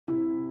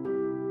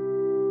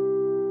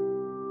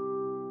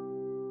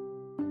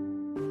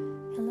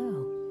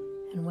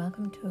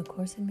welcome to A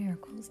Course in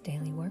Miracles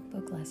Daily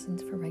Workbook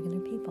Lessons for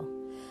Regular People.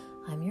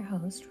 I'm your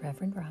host,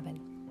 Reverend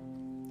Robin.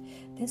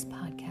 This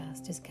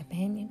podcast is a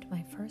companion to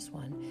my first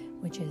one,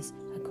 which is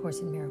A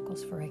Course in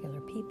Miracles for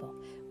Regular People,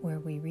 where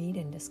we read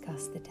and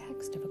discuss the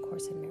text of A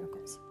Course in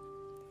Miracles.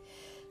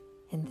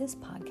 In this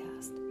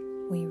podcast,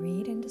 we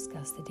read and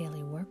discuss the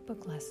daily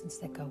workbook lessons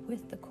that go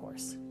with the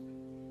Course.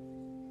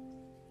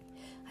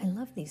 I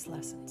love these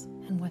lessons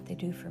and what they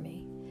do for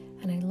me,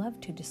 and I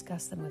love to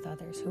discuss them with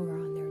others who are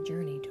on their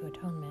journey to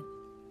atonement.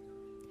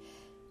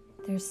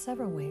 There's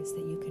several ways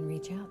that you can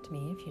reach out to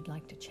me if you'd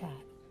like to chat.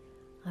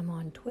 I'm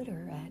on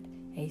Twitter at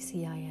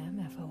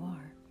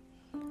ACIMFOR.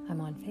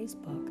 I'm on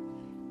Facebook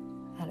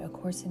at A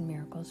Course in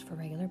Miracles for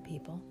Regular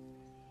People.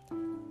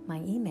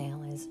 My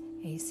email is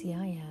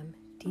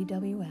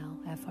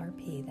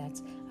ACIMDWLFRP.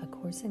 That's A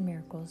Course in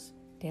Miracles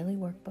Daily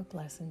Workbook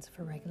Lessons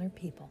for Regular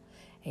People.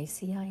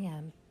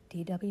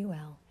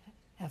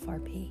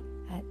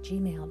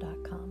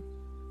 ACIMDWLFRP@gmail.com.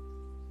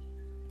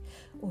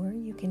 Or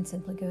you can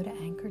simply go to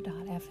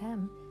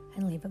anchor.fm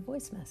and leave a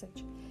voice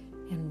message.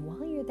 And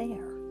while you're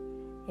there,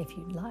 if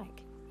you'd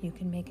like, you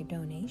can make a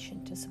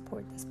donation to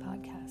support this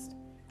podcast,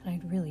 and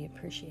I'd really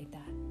appreciate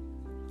that.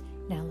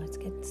 Now let's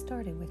get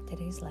started with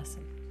today's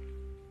lesson.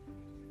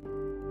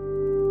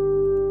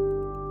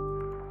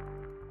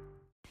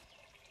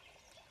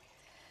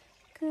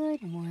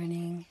 Good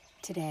morning.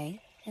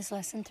 Today is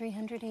lesson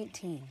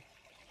 318.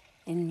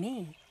 In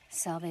me,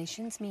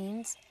 salvation's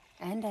means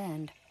and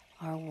end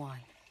are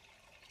one.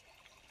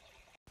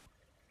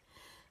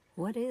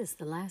 What is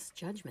the last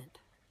judgment?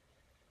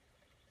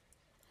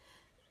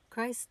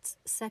 Christ's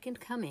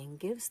second coming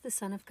gives the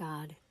Son of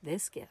God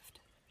this gift: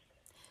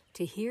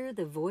 to hear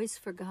the voice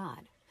for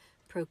God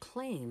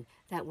proclaim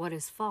that what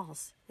is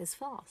false,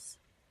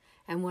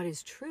 and what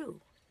is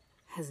true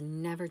has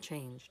never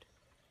changed.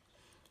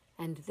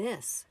 And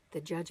this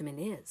the judgment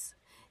is,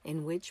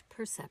 in which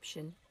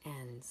perception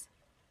ends.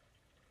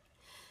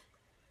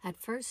 At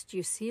first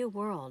you see a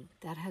world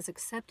that has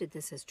accepted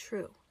this as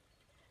true,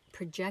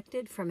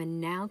 projected from a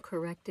now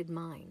corrected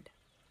mind.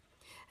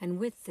 And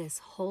with this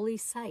holy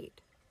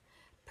sight,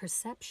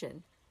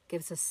 perception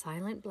gives a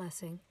silent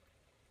blessing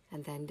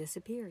and then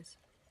disappears.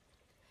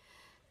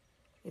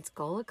 Its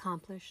goal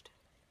accomplished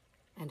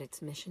and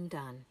its mission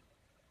done.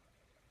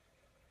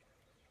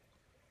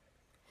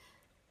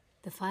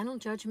 The final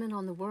judgment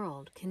on the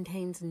world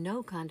contains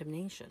no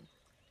condemnation,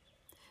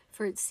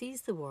 for it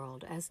sees the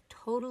world as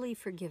totally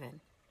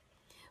forgiven,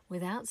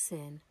 without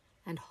sin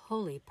and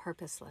wholly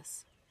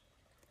purposeless.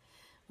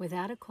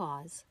 Without a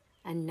cause,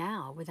 and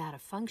now without a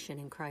function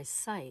in Christ's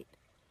sight,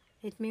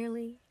 it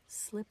merely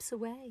slips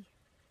away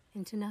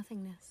into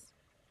nothingness.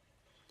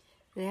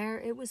 There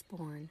it was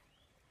born,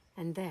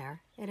 and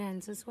there it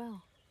ends as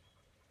well.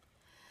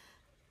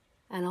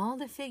 And all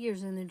the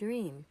figures in the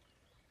dream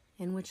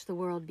in which the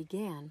world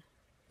began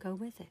go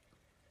with it.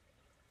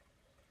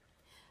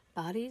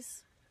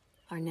 Bodies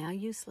are now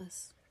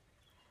useless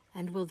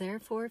and will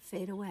therefore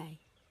fade away,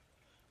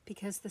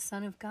 because the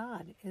Son of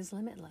God is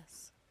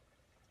limitless.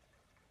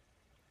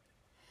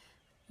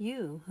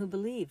 You who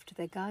believed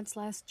that God's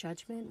last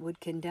judgment would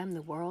condemn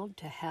the world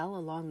to hell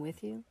along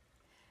with you,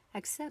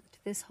 accept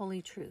this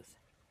holy truth.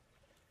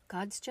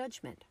 God's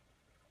judgment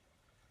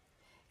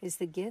is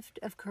the gift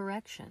of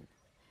correction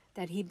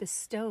that He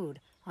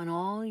bestowed on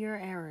all your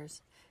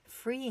errors,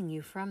 freeing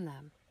you from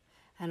them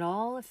and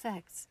all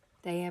effects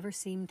they ever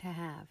seem to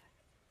have.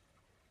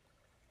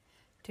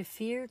 To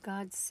fear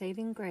God's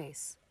saving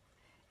grace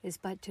is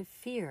but to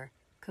fear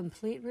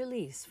complete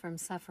release from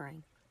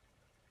suffering.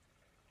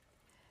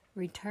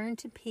 Return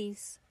to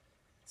peace,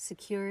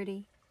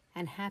 security,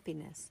 and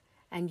happiness,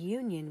 and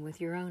union with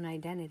your own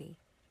identity.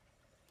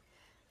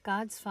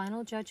 God's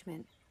final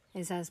judgment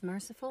is as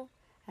merciful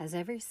as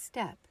every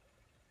step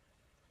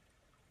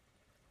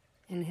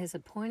in His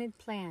appointed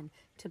plan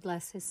to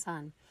bless His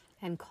Son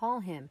and call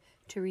Him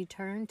to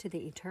return to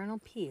the eternal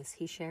peace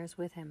He shares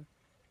with Him.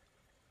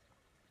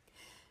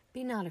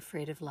 Be not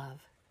afraid of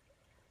love,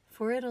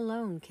 for it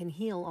alone can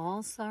heal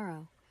all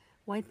sorrow,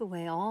 wipe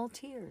away all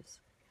tears,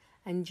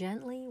 and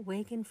gently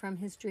waken from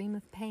his dream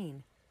of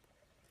pain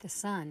the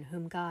Son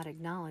whom God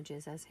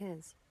acknowledges as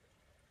His.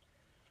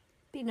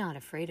 Be not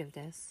afraid of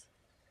this.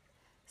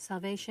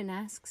 Salvation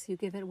asks you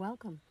give it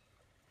welcome,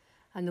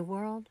 and the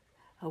world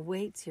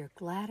awaits your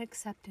glad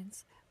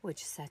acceptance,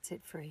 which sets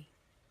it free.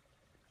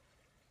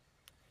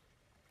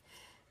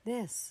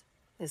 This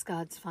is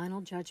God's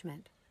final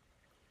judgment.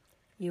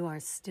 You are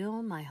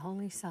still my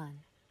holy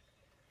Son,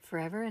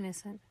 forever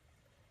innocent,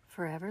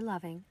 forever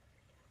loving,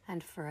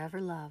 and forever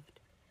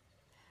loved,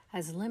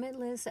 as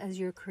limitless as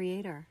your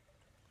Creator,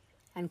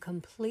 and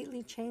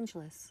completely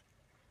changeless,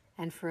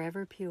 and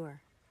forever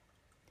pure.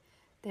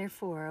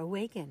 Therefore,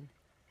 awaken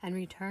and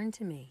return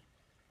to me.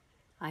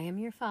 I am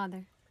your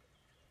Father,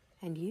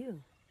 and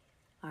you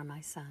are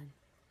my Son.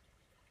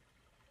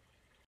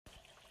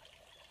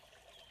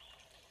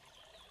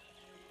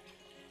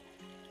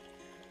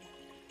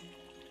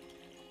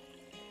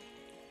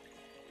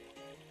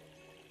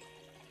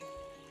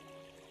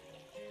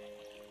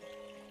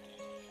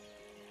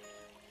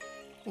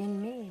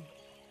 In me,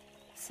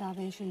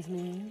 salvation's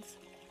means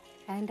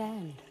and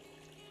end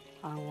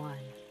are one.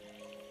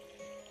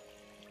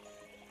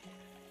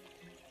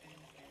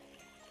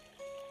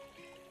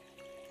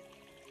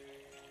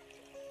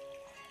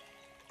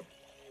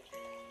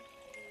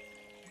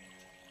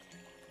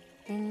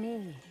 In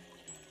me,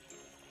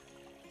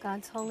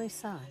 God's Holy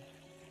Son,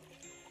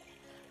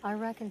 are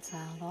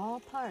reconciled all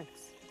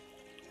parts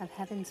of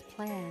heaven's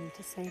plan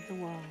to save the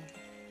world.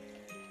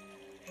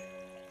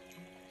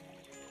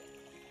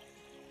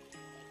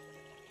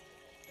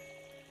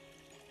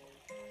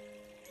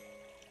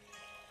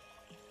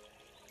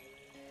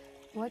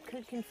 What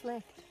could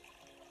conflict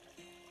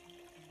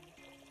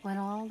when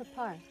all the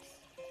parts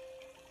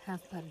have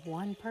but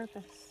one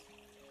purpose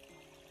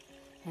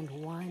and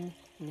one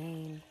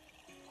name?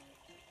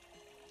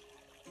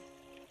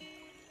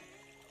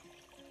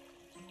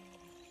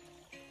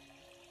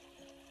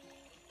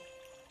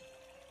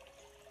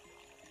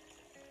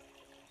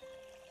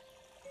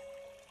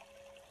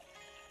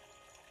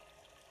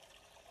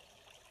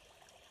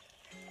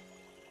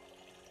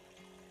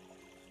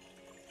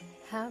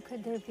 How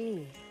could there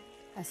be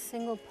a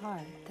single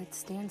part that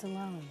stands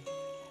alone,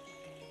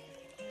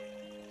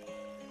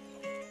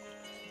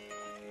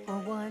 or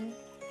one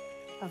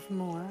of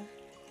more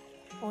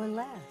or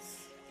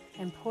less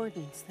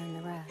importance than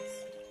the rest?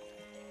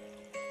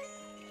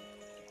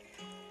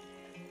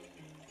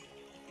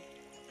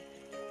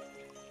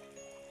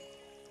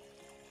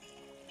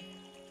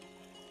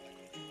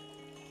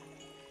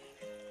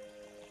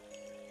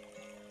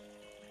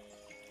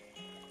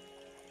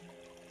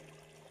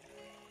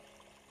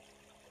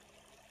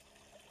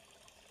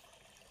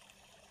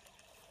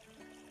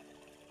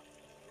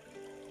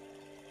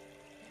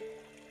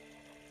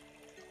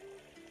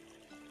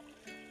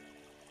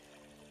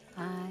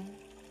 I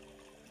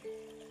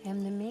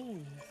am the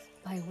means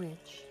by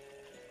which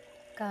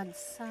God's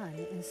Son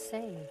is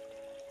saved,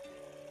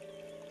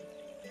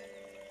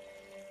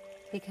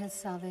 because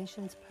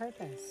salvation's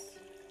purpose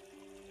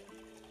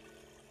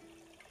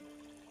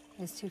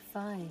is to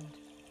find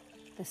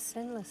the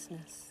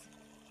sinlessness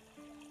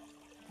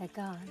that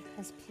God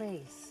has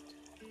placed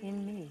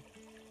in me.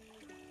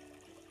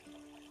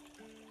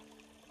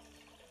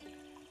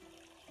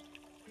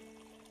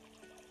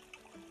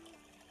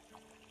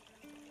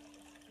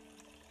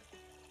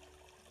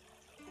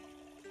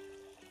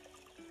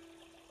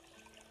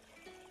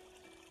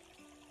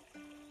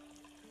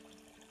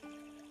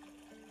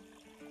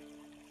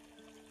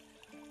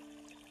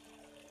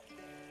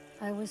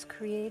 I was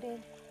created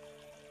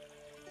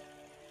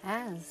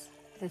as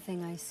the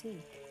thing I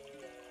seek.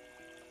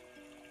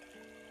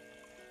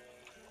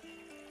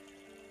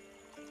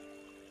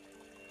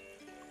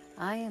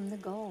 I am the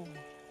goal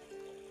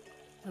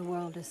the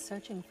world is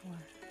searching for.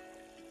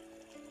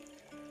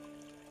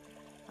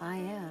 I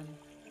am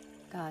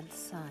God's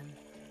Son,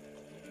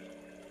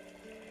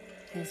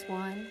 His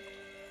one,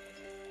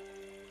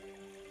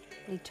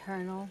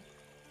 eternal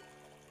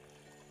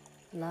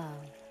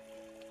love.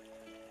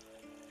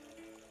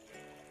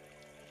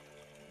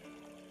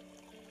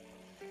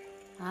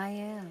 I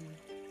am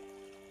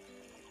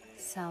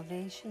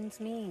salvation's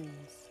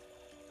means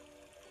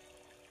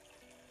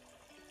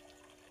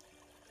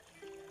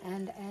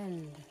and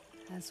end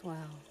as well.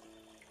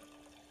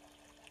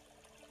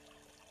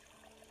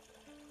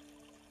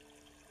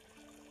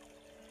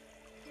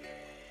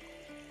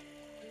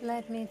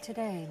 Let me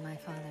today, my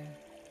Father,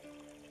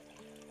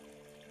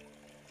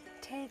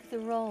 take the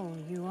role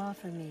you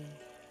offer me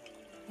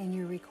in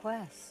your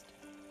request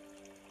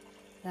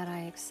that I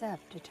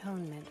accept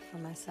atonement for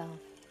myself.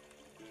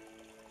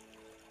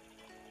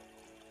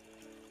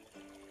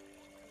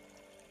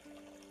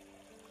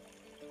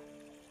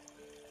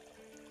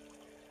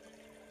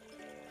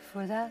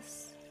 For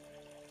thus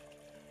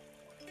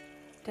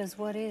does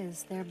what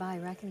is thereby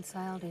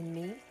reconciled in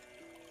me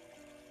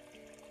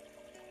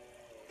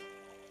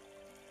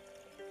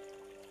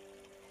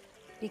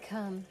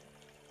become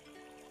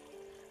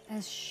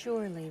as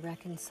surely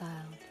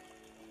reconciled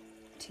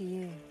to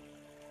you.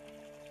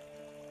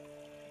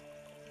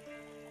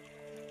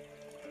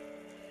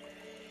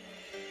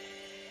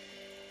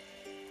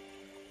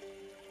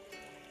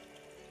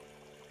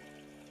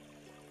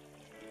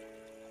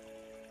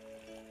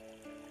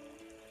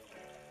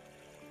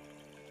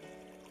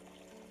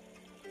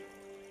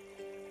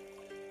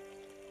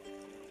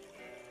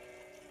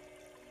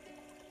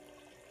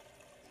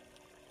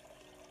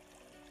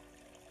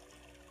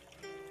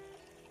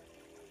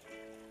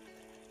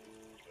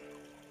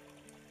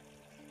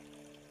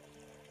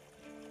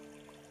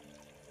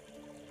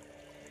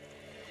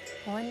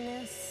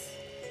 Oneness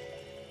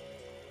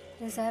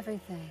is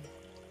everything.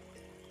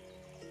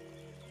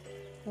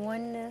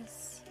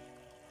 Oneness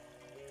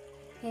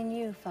in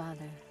you,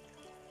 Father.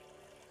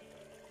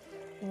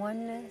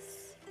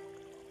 Oneness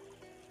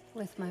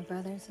with my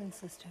brothers and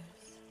sisters.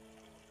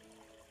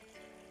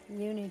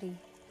 Unity,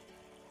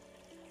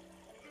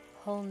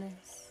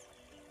 wholeness,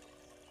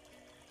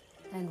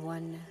 and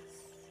oneness.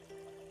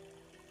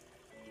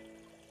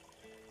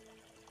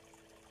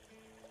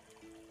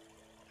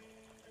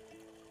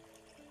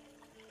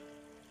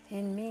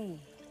 In me,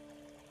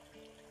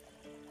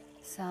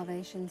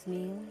 Salvation's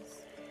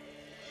means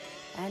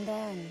and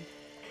end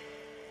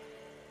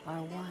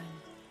are one.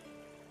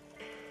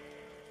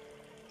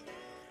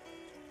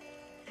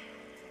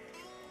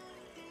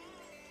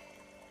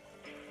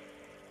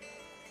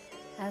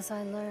 As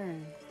I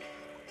learn,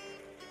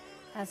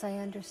 as I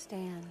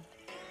understand,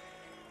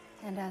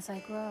 and as I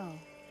grow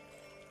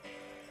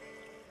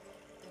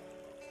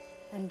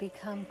and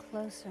become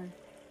closer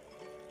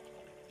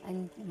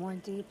and more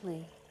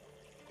deeply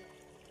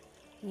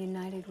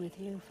united with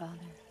you, Father,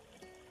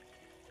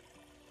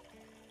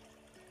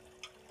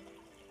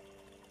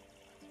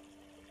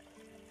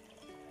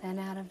 then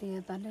out of the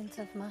abundance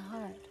of my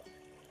heart,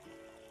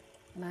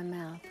 my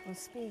mouth will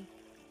speak.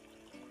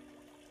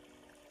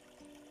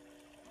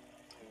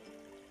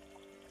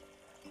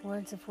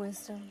 Words of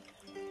wisdom,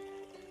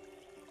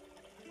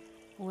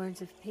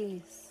 words of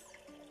peace,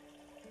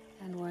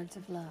 and words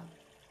of love.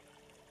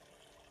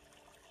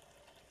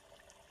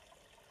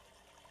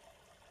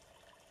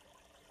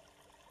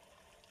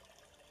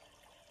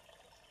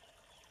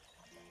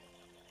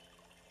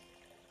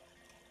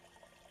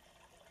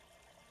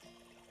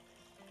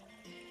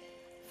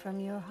 From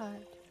your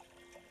heart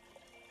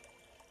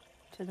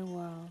to the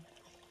world.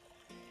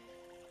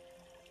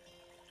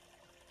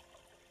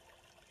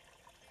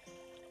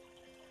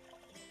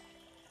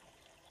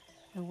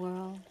 The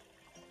world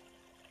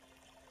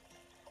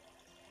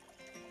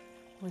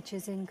which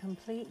is in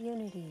complete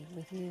unity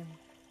with you.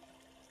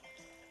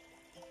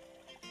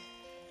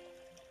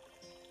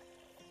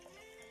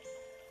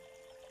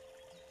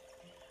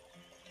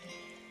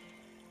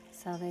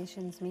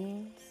 Salvation's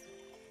means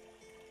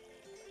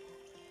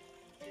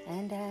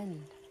and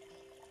end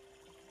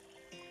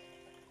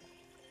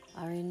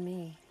are in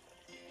me.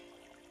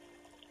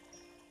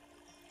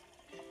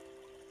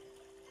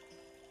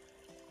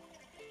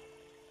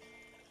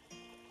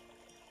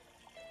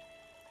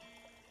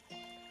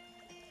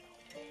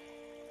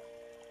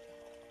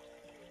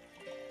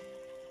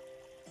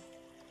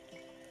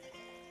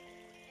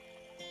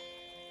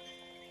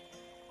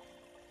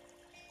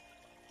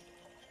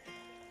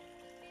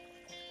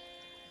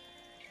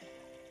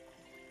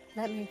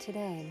 Let me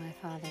today, my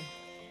Father,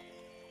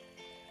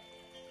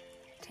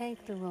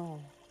 take the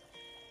role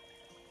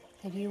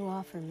that you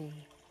offer me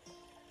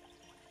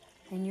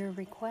in your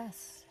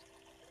request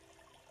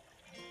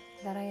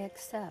that I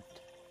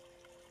accept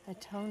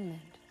atonement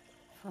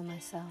for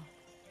myself.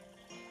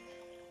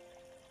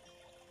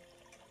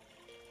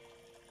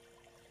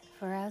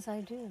 For as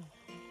I do,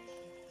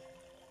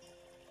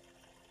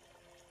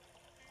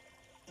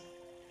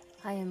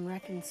 I am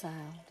reconciled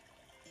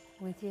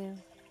with you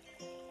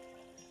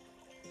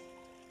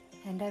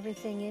and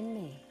everything in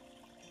me,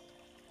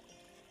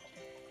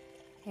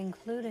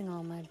 including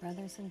all my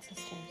brothers and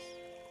sisters,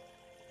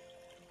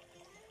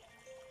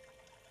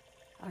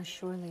 are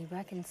surely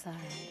reconciled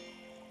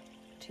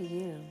to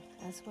you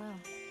as well.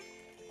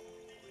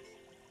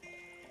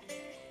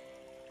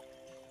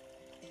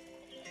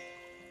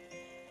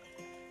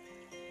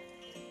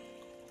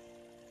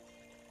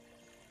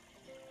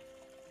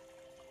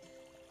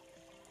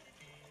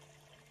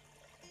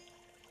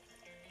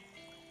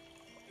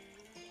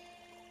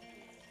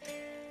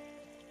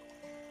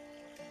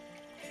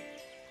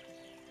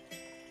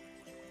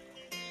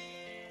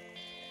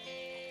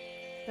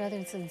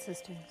 Brothers and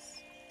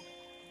sisters,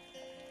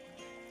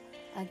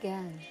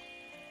 again,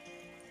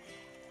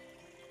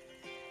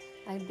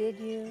 I bid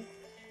you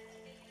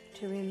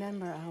to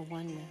remember our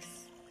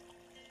oneness.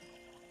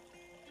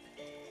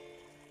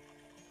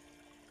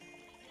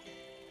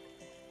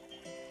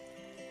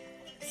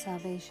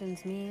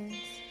 Salvation's means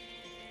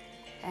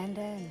and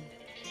end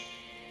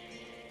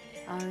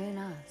are in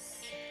us.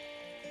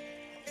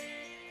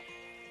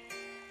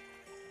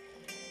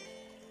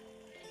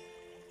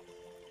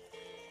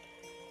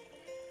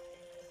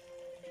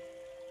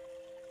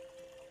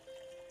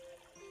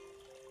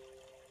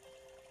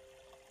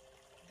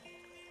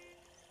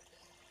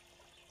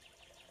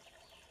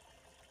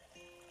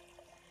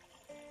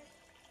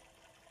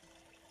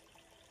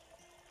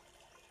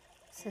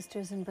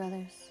 Sisters and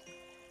brothers,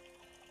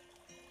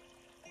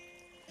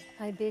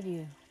 I bid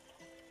you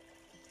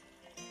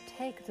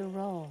take the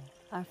role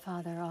our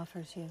Father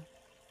offers you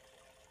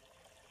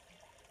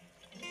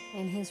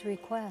in his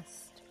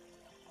request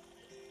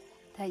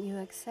that you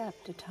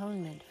accept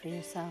atonement for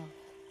yourself.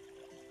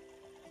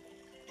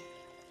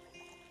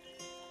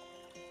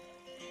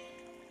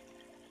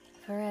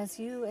 For as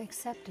you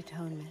accept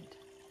atonement,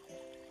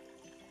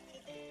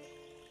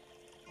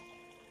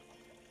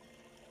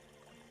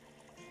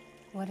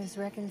 what is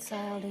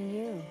reconciled in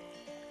you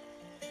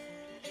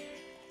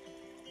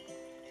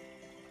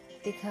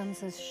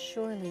becomes as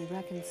surely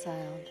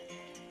reconciled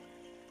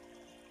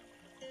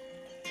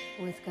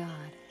with God.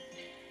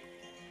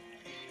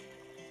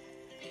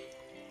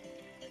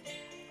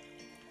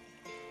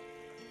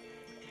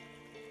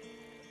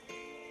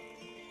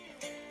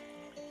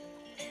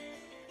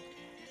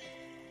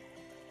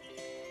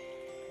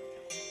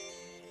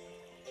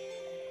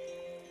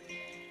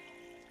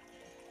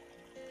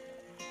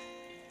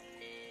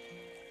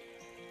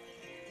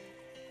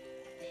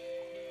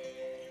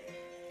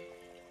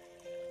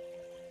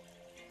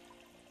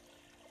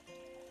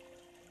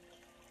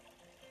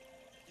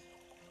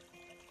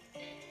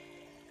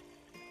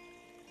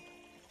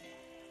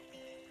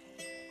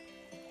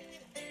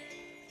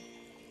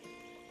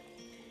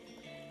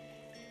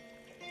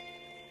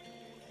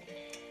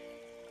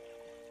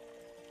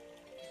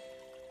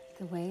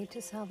 The way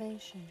to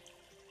salvation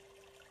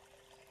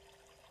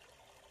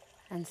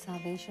and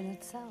salvation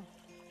itself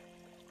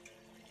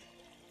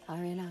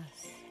are in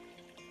us.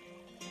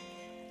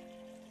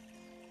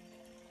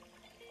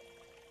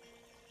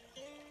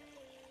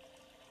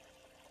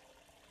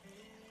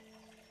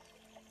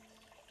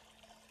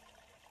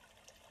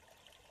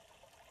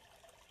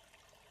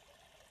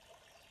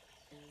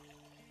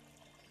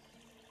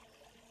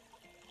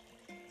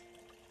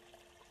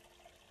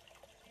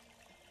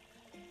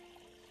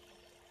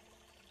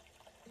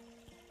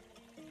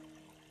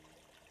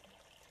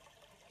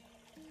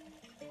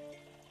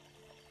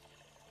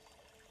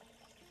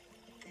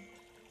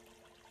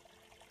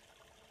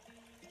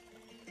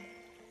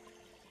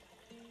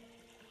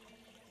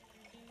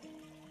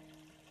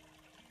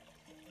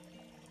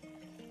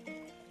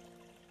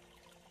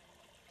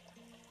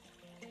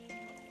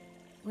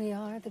 We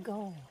are the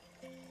goal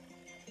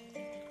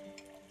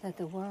that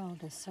the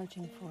world is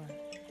searching for.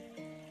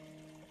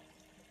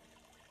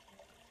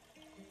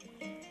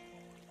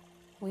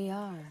 We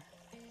are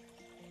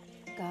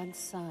God's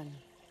Son,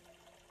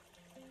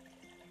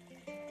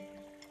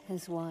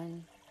 His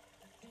one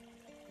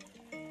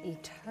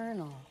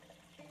eternal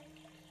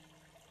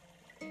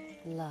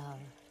love.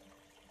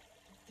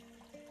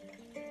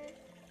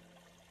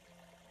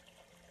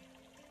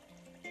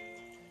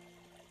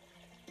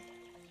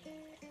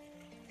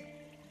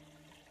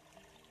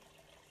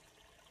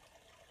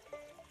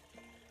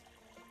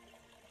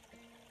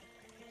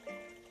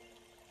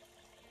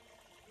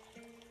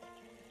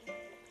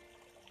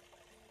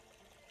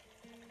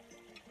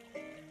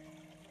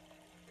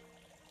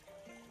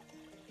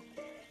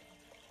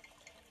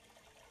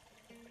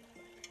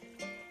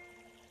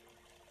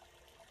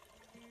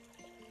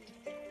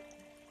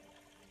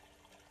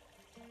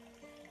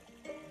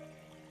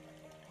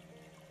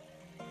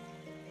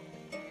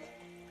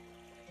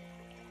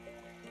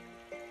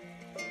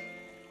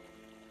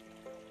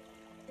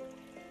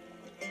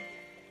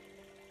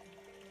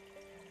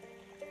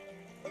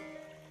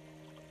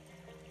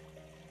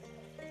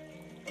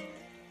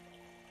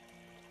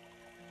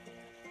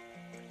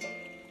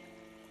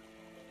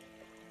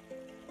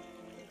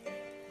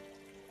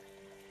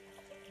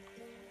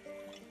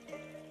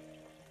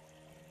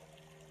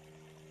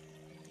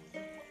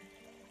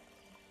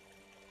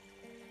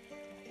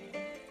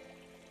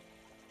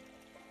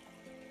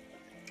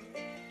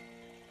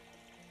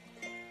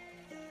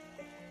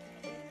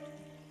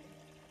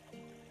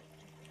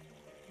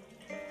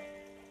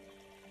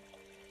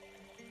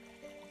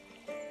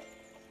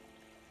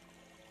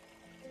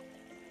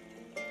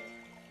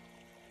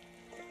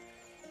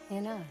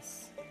 In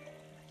us,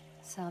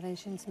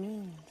 salvation's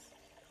means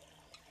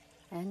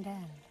and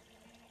end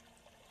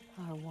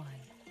are one.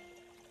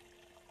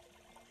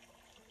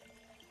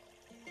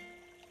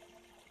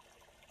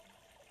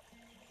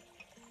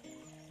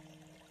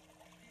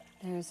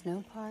 There is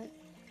no part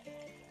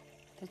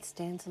that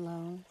stands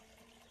alone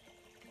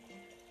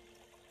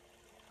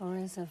or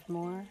is of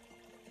more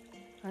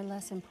or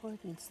less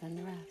importance than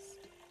the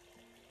rest.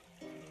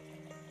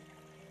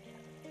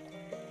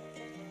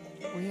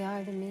 We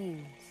are the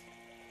means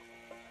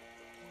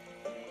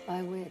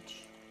by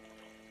which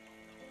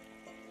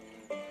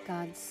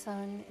God's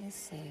Son is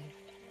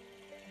saved,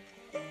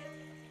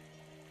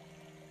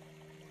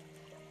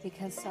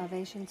 because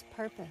salvation's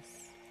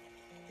purpose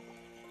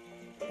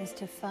is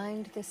to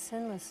find the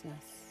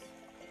sinlessness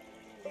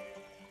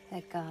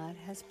that God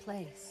has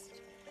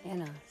placed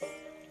in us.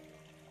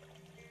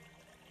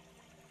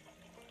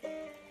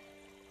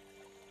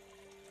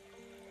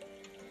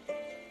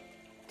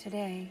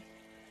 Today,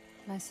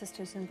 my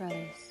sisters and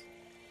brothers,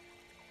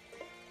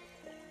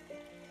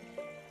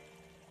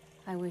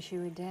 I wish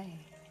you a day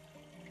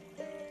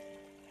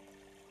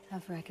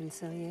of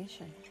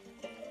reconciliation.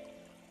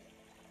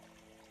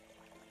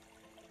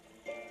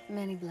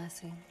 Many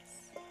blessings.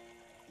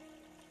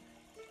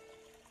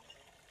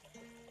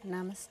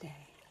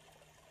 Namaste.